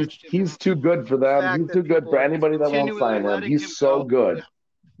 And he's too good for them. He's too good for anybody that won't sign him. He's so good. Yeah.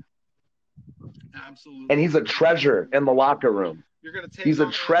 Absolutely. And he's a treasure in the locker room. He's a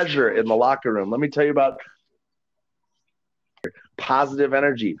treasure in the locker room. Let me tell you about positive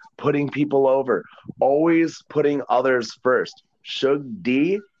energy, putting people over, always putting others first. Suge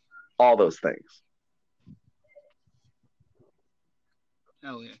D, all those things.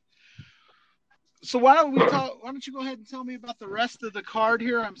 Hell yeah. So why don't you go ahead and tell me about the rest of the card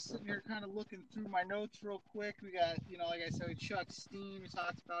here? I'm sitting here kind of looking through my notes real quick. We got, like I said, Chuck Steen. We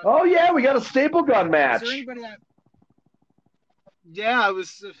talked about. Oh yeah, we got a staple gun match. Is there anybody Yeah, I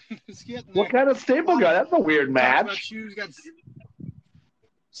was getting there. What kind of staple gun? That's a weird match. You got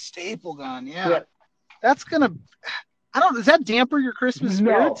staple gun, yeah. That's gonna. Does that damper your Christmas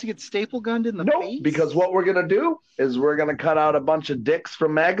spirit to get staple gunned in the face? Because what we're going to do is we're going to cut out a bunch of dicks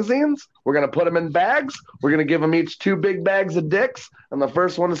from magazines. We're going to put them in bags. We're going to give them each 2 big bags of dicks. And the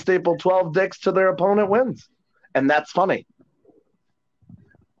first one to staple 12 dicks to their opponent wins. And that's funny.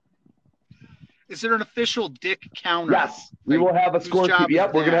 Is there an official dick counter? Yes. We will have a scorekeeper.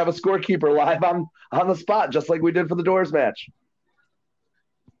 Yep, we're going to have a scorekeeper live on the spot, just like we did for the Doors match.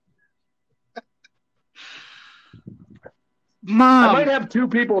 Mom, I might have 2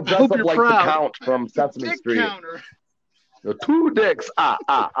 people dressed up like proud. The Count from Sesame Street. Counter. 2 dicks,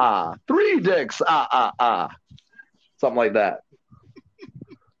 3 dicks, something like that.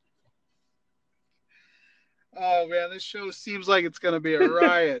 Oh man, this show seems like it's going to be a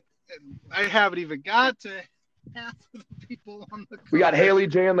riot. I haven't even got to half of the people on the. We got Haley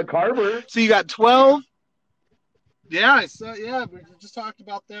J and the Carver. So you got 12. Yeah, I saw. Yeah, we just talked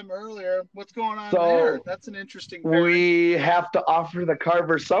about them earlier. What's going on there? That's an interesting pairing. We have to offer the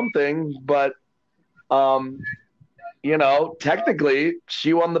Carver something, but technically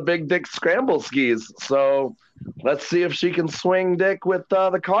she won the Big Dick Scramble skis. So let's see if she can swing dick with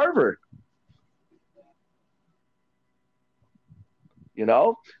the Carver.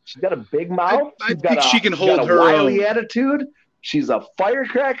 She's got a big mouth. I think she can hold her wily attitude. She's a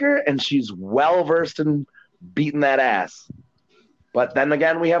firecracker, and she's well versed in beating that ass. But then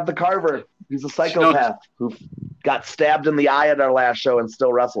again, we have the Carver. He's a psychopath who got stabbed in the eye at our last show and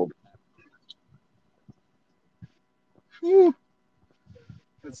still wrestled. Whew.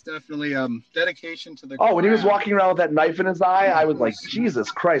 That's definitely dedication to the. Oh, when he was walking around with that knife in his eye, I was like,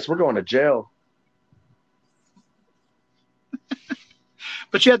 Jesus Christ, we're going to jail.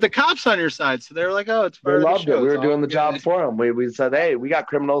 But you had the cops on your side, so they were like, "Oh, it's part of the show." They loved it. We were doing the job for them. We said, "Hey, we got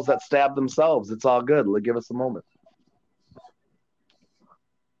criminals that stab themselves. It's all good. Give us a moment."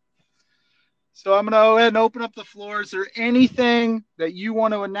 So I'm going to go ahead and open up the floor. Is there anything that you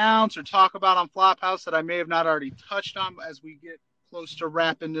want to announce or talk about on Flophouse that I may have not already touched on as we get close to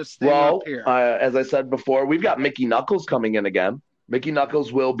wrapping this thing up here? As I said before, we've got Mickey Knuckles coming in again. Mickey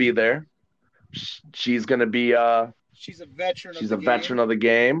Knuckles will be there. She's going to be she's a veteran. Veteran of the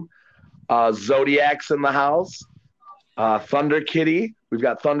game. Zodiac's in the house. Thunder Kitty. We've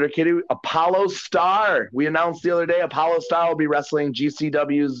got Thunder Kitty. Apollo Star. We announced the other day Apollo Star will be wrestling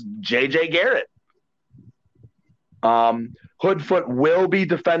GCW's JJ Garrett. Hoodfoot will be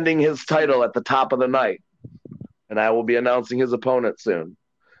defending his title at the top of the night. And I will be announcing his opponent soon.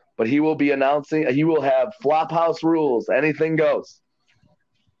 But he will have Flophouse rules. Anything goes.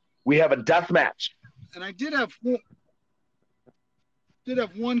 We have a death match. And I did have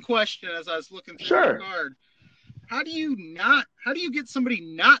one question as I was looking through the card. How do you get somebody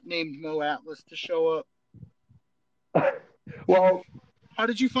not named Mo Atlas to show up? Well, how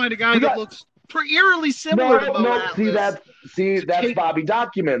did you find a guy that looks eerily similar to Mo Atlas? That's Bobby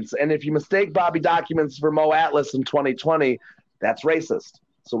Documents. And if you mistake Bobby Documents for Mo Atlas in 2020, that's racist.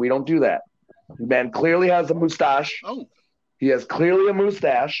 So we don't do that. The man clearly has a mustache. Oh. He has clearly a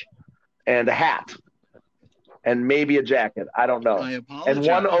mustache and a hat and maybe a jacket. I don't know. I apologize. And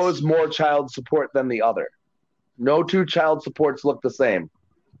one owes more child support than the other. No two child supports look the same.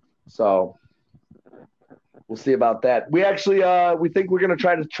 So we'll see about that. We actually we think we're going to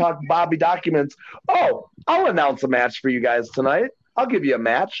try to chalk Bobby Documents. Oh, I'll announce a match for you guys tonight. I'll give you a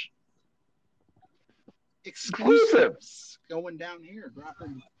match. Exclusives going down here.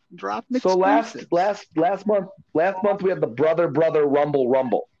 Dropping so last month we had the brother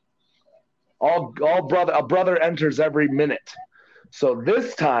rumble. A brother enters every minute. So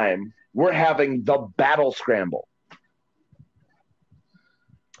this time we're having the battle scramble.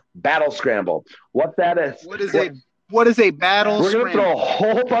 What that is? What is a battle We're scramble? gonna throw a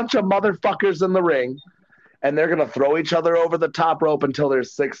whole bunch of motherfuckers in the ring, and they're gonna throw each other over the top rope until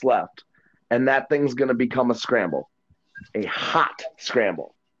there's 6 left, and that thing's gonna become a scramble, a hot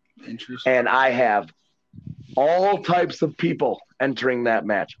scramble. Interesting. And I have all types of people entering that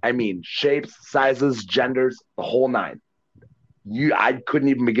match. I mean, shapes, sizes, genders, the whole 9. I couldn't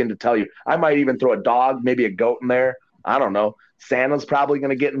even begin to tell you. I might even throw a dog, maybe a goat in there. I don't know. Santa's probably going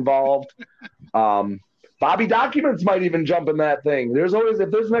to get involved. Bobby Documents might even jump in that thing. If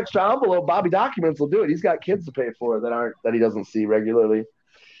there's an extra envelope, Bobby Documents will do it. He's got kids to pay for that he doesn't see regularly.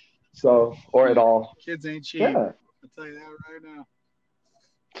 So, or at all. Kids ain't cheap. Yeah. I'll tell you that right now.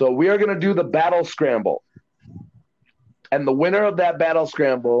 So we are going to do the battle scramble. And the winner of that battle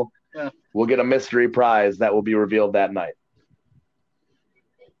scramble will get a mystery prize that will be revealed that night.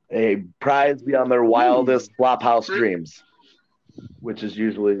 A prize beyond their wildest Flophouse dreams, which is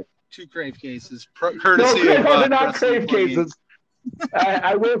usually 2 crave cases, courtesy of they're not crave cases.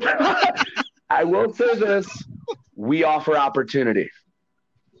 I will say this: we offer opportunity.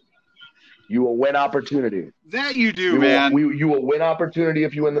 You will win opportunity. That you do, man. You will win opportunity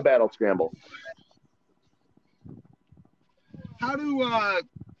if you win the battle scramble.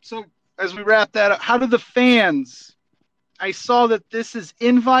 So as we wrap that up, how do the fans? I saw that this is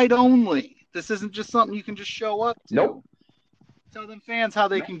invite only. This isn't just something you can just show up to. Nope. Tell them fans how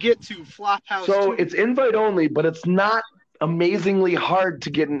they can get to Flophouse. So it's invite only, but it's not amazingly hard to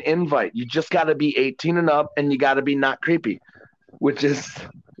get an invite. You just got to be 18 and up, and you got to be not creepy, which is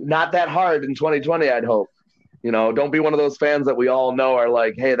not that hard in 2020, I'd hope. Don't be one of those fans that we all know are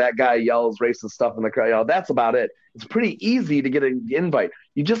like, hey, that guy yells racist stuff in the crowd. That's about it. It's pretty easy to get an invite.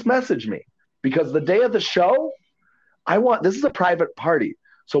 You just message me, because the day of the show, this is a private party.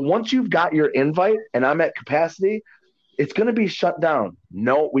 So once you've got your invite and I'm at capacity, it's going to be shut down.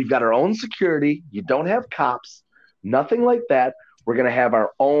 No, we've got our own security. You don't have cops, nothing like that. We're going to have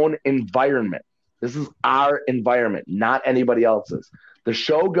our own environment. This is our environment, not anybody else's. The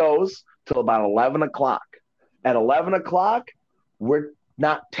show goes till about 11 o'clock. At 11 o'clock, we're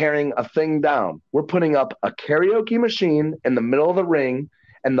not tearing a thing down. We're putting up a karaoke machine in the middle of the ring,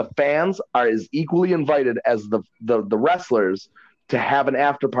 and the fans are as equally invited as the wrestlers to have an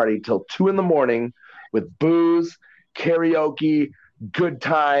after party till 2 a.m. with booze, karaoke, good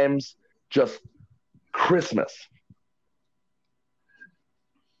times, just Christmas.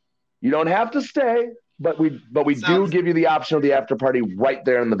 You don't have to stay, but we do give you the option of the after party right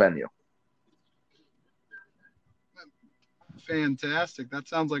there in the venue. Fantastic. That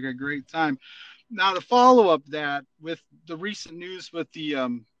sounds like a great time. Now, to follow up that with the recent news with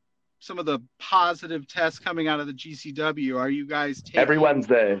the some of the positive tests coming out of the GCW, are you guys every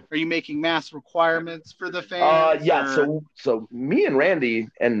Wednesday? Are you making mask requirements for the fans? Yeah. So me and Randy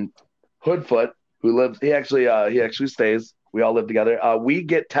and Hoodfoot, who lives, he actually stays. We all live together. We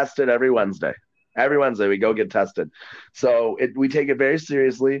get tested every Wednesday. Every Wednesday we go get tested. So we take it very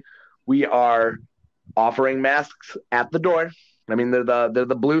seriously. We are offering masks at the door. I mean, they're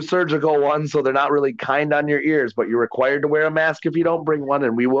the blue surgical ones, so they're not really kind on your ears, but you're required to wear a mask if you don't bring one,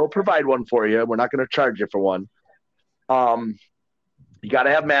 and we will provide one for you. We're not going to charge you for one. You got to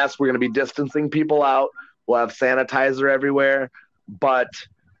have masks. We're going to be distancing people out. We'll have sanitizer everywhere, but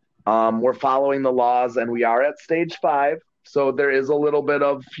we're following the laws, and we are at stage 5. So there is a little bit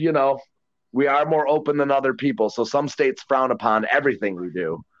of, we are more open than other people. So some states frown upon everything we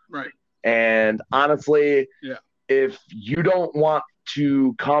do. Right. And honestly, yeah. If you don't want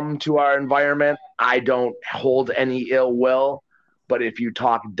to come to our environment, I don't hold any ill will. But if you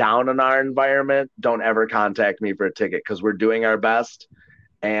talk down on our environment, don't ever contact me for a ticket, because we're doing our best.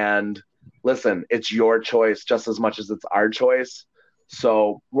 And listen, it's your choice just as much as it's our choice.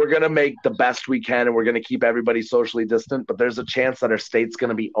 So we're going to make the best we can, and we're going to keep everybody socially distant, but there's a chance that our state's going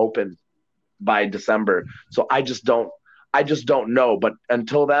to be open by December. So I just don't know. But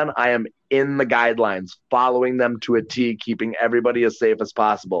until then, I am in the guidelines, following them to a T, keeping everybody as safe as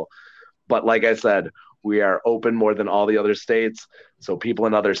possible. But like I said, we are open more than all the other states. So people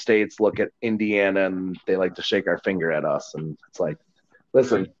in other states look at Indiana and they like to shake our finger at us. And it's like,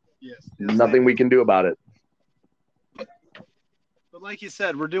 listen, nothing we can do about it. But like you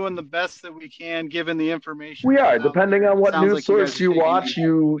said, we're doing the best that we can given the information. We are. Depending on what news source you watch,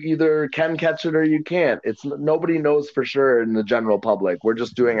 you either can catch it or you can't. It's nobody knows for sure in the general public. We're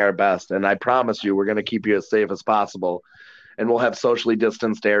just doing our best. And I promise you, we're going to keep you as safe as possible. And we'll have socially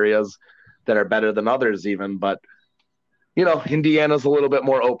distanced areas that are better than others even. But, you know, Indiana's a little bit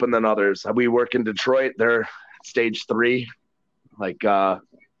more open than others. We work in Detroit. They're stage 3. Like,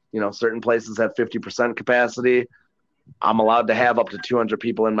 you know, certain places have 50% capacity. I'm allowed to have up to 200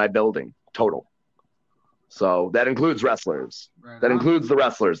 people in my building total. So that includes wrestlers. Right. That includes the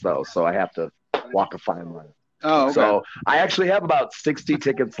wrestlers, though. So I have to walk a fine line. Oh, okay. So I actually have about 60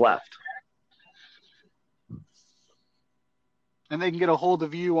 tickets left. And they can get a hold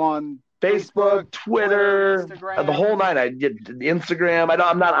of you on Facebook, Twitter, the whole nine. I get Instagram.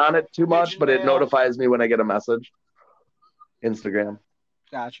 I'm not on it too much, but it notifies me when I get a message. Instagram.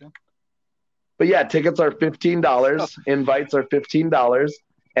 Gotcha. But yeah, tickets are $15. Invites are $15.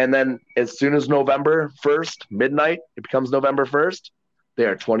 And then as soon as November 1st, midnight, it becomes November 1st, they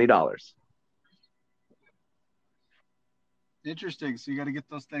are $20. Interesting. So you got to get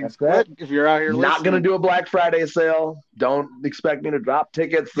those things quick if you're out here listening. Not going to do a Black Friday sale. Don't expect me to drop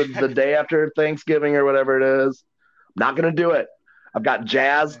tickets the day after Thanksgiving or whatever it is. Not going to do it. I've got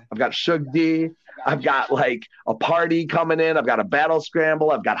Jazz. I've got Shug D. I've got like a party coming in. I've got a battle scramble.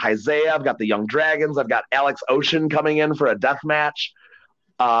 I've got Isaiah. I've got the Young Dragons. I've got Alex Ocean coming in for a death match.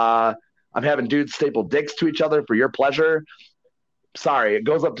 I'm having dudes staple dicks to each other for your pleasure. Sorry, it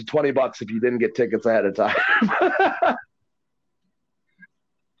goes up to $20 if you didn't get tickets ahead of time.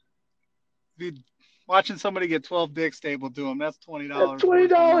 Dude, watching somebody get 12 dicks stapled to them, that's $20. That's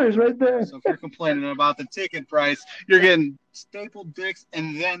 $20 right there. So if you're complaining about the ticket price, you're getting stapled dicks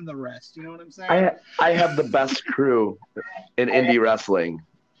and then the rest. You know what I'm saying? I have the best crew in indie wrestling.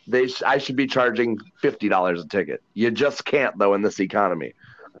 I should be charging $50 a ticket. You just can't, though, in this economy.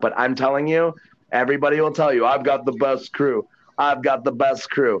 But I'm telling you, everybody will tell you, I've got the best crew. I've got the best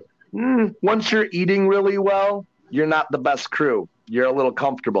crew. Once you're eating really well, you're not the best crew. You're a little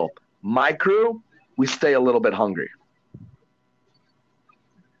comfortable. My crew, we stay a little bit hungry.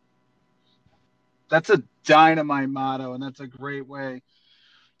 That's a dynamite motto, and that's a great way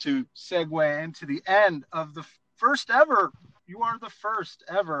to segue into the end of the first ever. You are the first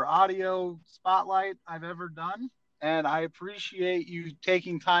ever audio spotlight I've ever done, and I appreciate you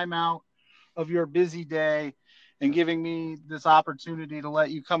taking time out of your busy day and giving me this opportunity to let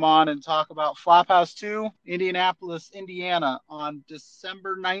you come on and talk about Flophouse 2, Indianapolis, Indiana, on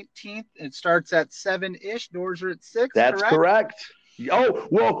December 19th. It starts at 7-ish. Doors are at 6. That's correct. Oh,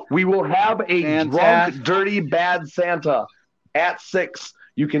 well, we will have a drunk, dirty, bad Santa at 6.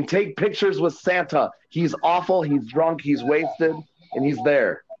 You can take pictures with Santa. He's awful. He's drunk. He's wasted, and he's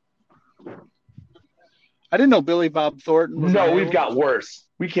there. I didn't know Billy Bob Thornton. No, we've got worse.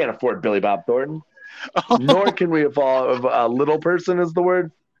 We can't afford Billy Bob Thornton. Nor can we evolve. A little person is the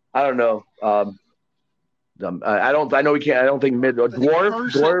word. I don't know. I know we can't. I don't think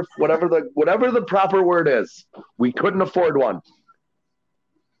dwarf, whatever the proper word is. We couldn't afford one.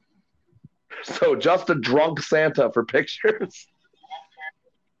 So just a drunk Santa for pictures.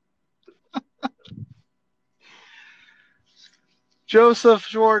 Joseph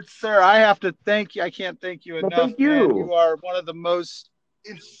Schwartz, sir, I have to thank you. I can't thank you enough. Thank you. Man. You are one of the most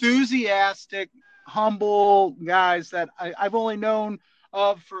enthusiastic, humble guys that I've only known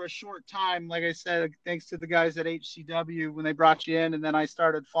of for a short time. Like I said, thanks to the guys at HCW when they brought you in, and then I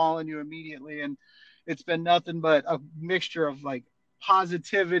started following you immediately, and it's been nothing but a mixture of like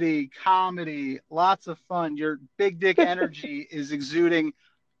positivity, comedy, lots of fun. Your big dick energy is exuding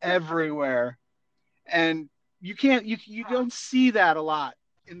everywhere, and you don't see that a lot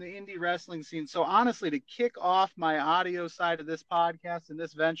in the indie wrestling scene. So honestly, to kick off my audio side of this podcast and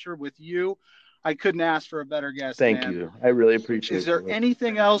this venture with you, I couldn't ask for a better guest. Thank you. I really appreciate it. Is there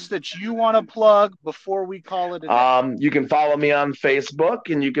anything else that you want to plug before we call it a day? You can follow me on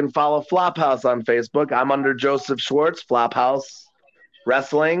Facebook, and you can follow Flophouse on Facebook. I'm under Joseph Schwartz. Flophouse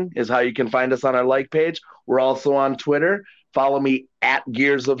Wrestling is how you can find us on our like page. We're also on Twitter. Follow me at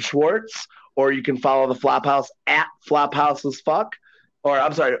Gears of Schwartz, or you can follow the Flophouse at Flophouse as fuck. or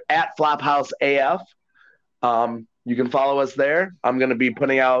I'm sorry, at Flophouse AF. You can follow us there. I'm going to be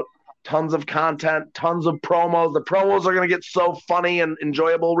putting out tons of content, tons of promos. The promos are going to get so funny and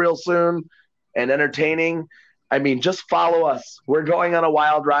enjoyable real soon and entertaining. I mean, just follow us. We're going on a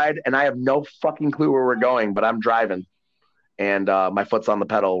wild ride, and I have no fucking clue where we're going, but I'm driving, and my foot's on the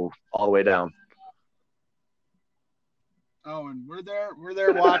pedal all the way down. Oh, and we're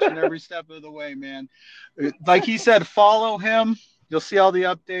there watching every step of the way, man. Like he said, follow him. You'll see all the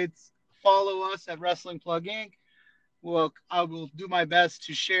updates. Follow us at Wrestling Plug Inc. Well, I will do my best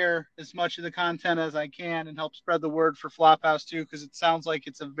to share as much of the content as I can and help spread the word for Flophouse too, because it sounds like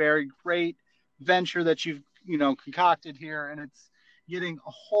it's a very great venture that you've concocted here, and it's getting a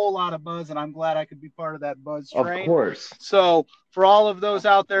whole lot of buzz, and I'm glad I could be part of that buzz train. Of course. So for all of those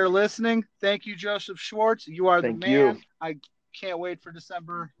out there listening, thank you, Joseph Schwartz. You are the man. You. I can't wait for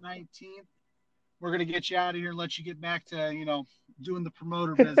December 19th. We're going to get you out of here and let you get back to, doing the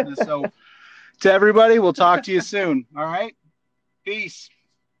promoter business. So to everybody, we'll talk to you soon. All right. Peace.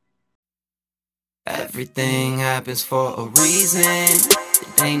 Everything happens for a reason.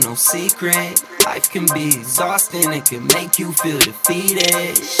 It ain't no secret. Life can be exhausting. It can make you feel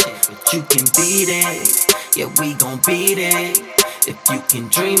defeated. Shit, but you can beat it. Yeah, we gon' beat it. If you can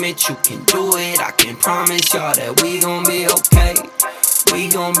dream it, you can do it. I can promise y'all that we gon' be okay. We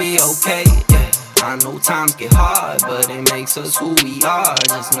gon' be okay, yeah. I know times get hard, but it makes us who we are.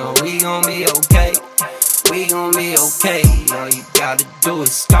 Just know we gon' be okay. We gon' be okay. All you gotta do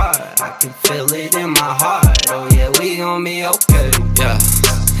is start. I can feel it in my heart. Oh yeah, we gon' be okay, yeah.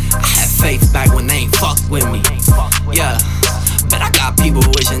 I had faith back when they ain't fucked with me, yeah. But I got people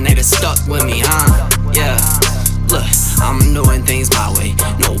wishing they'd have stuck with me, huh, yeah. Look, I'm doing things my way.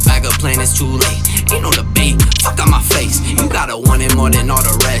 No backup plan, it's too late. Ain't no debate, fuck out my face. You gotta want it more than all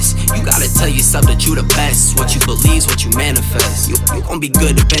the rest. You gotta tell yourself that you the best. What you believe's what you manifest. You gon' be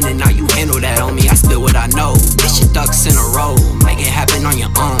good depending how you handle that on me. I still what I know. Get your ducks in a row. Make it happen on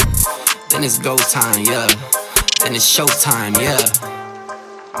your own. Then it's go time, yeah. Then it's show time, yeah.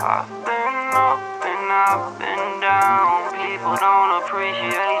 I've been up and I've been down. People don't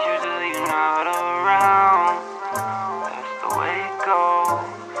appreciate you till you're not around. That's the way it goes.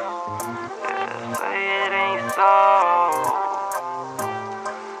 Yeah, say it ain't so.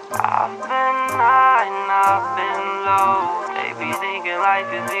 I've been high and I've been low. They be thinking life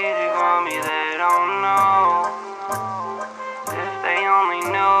is easy for me, they don't know. If they only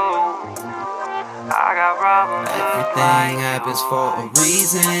knew, I got problems. Everything happens for a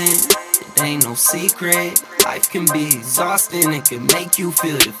reason. It ain't no secret. Life can be exhausting. It can make you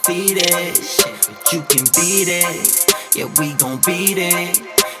feel defeated. Shit, but you can beat it. Yeah, we gon' beat it.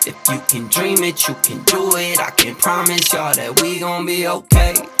 If you can dream it, you can do it. I can promise y'all that we gon' be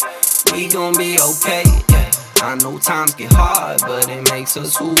okay. We gon' be okay, yeah. I know times get hard, but it makes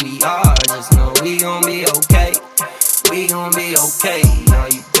us who we are. Just know we gon' be okay. We gon' be okay. All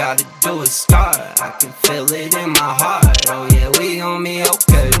you gotta do is start. I can feel it in my heart. Oh yeah, we gon' be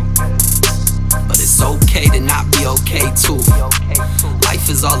okay. But it's okay to not be okay too. Life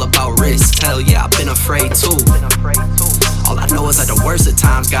is all about risk. Hell yeah, I've been afraid too. All I know is at the worst of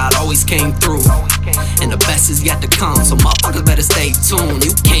times, God always came through. And the best is yet to come, so motherfuckers better stay tuned.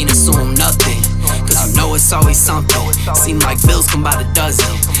 You can't assume nothing, cause you know it's always something. Seem like bills come by the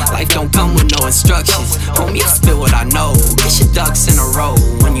dozen. Life don't come with no instructions. Homie, I spit what I know. Get your ducks in a row.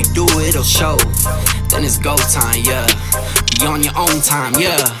 When you do it, it'll show. Then it's go time, yeah. Be on your own time,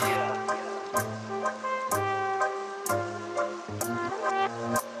 yeah.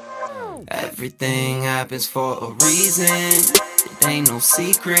 Everything happens for a reason. It ain't no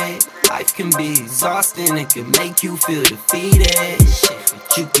secret. Life can be exhausting. It can make you feel defeated. Shit,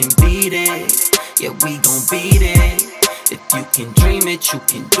 but you can beat it. Yeah, we gon' beat it. If you can dream it, you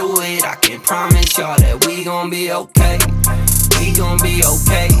can do it. I can promise y'all that we gon' be okay. We gon' be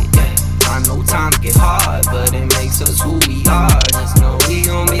okay, yeah. I know times get hard, but it makes us who we are. Just know we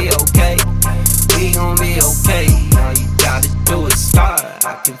gon' be okay. We gon' be okay. All you gotta do is start.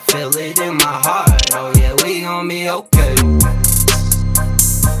 I can feel it in my heart.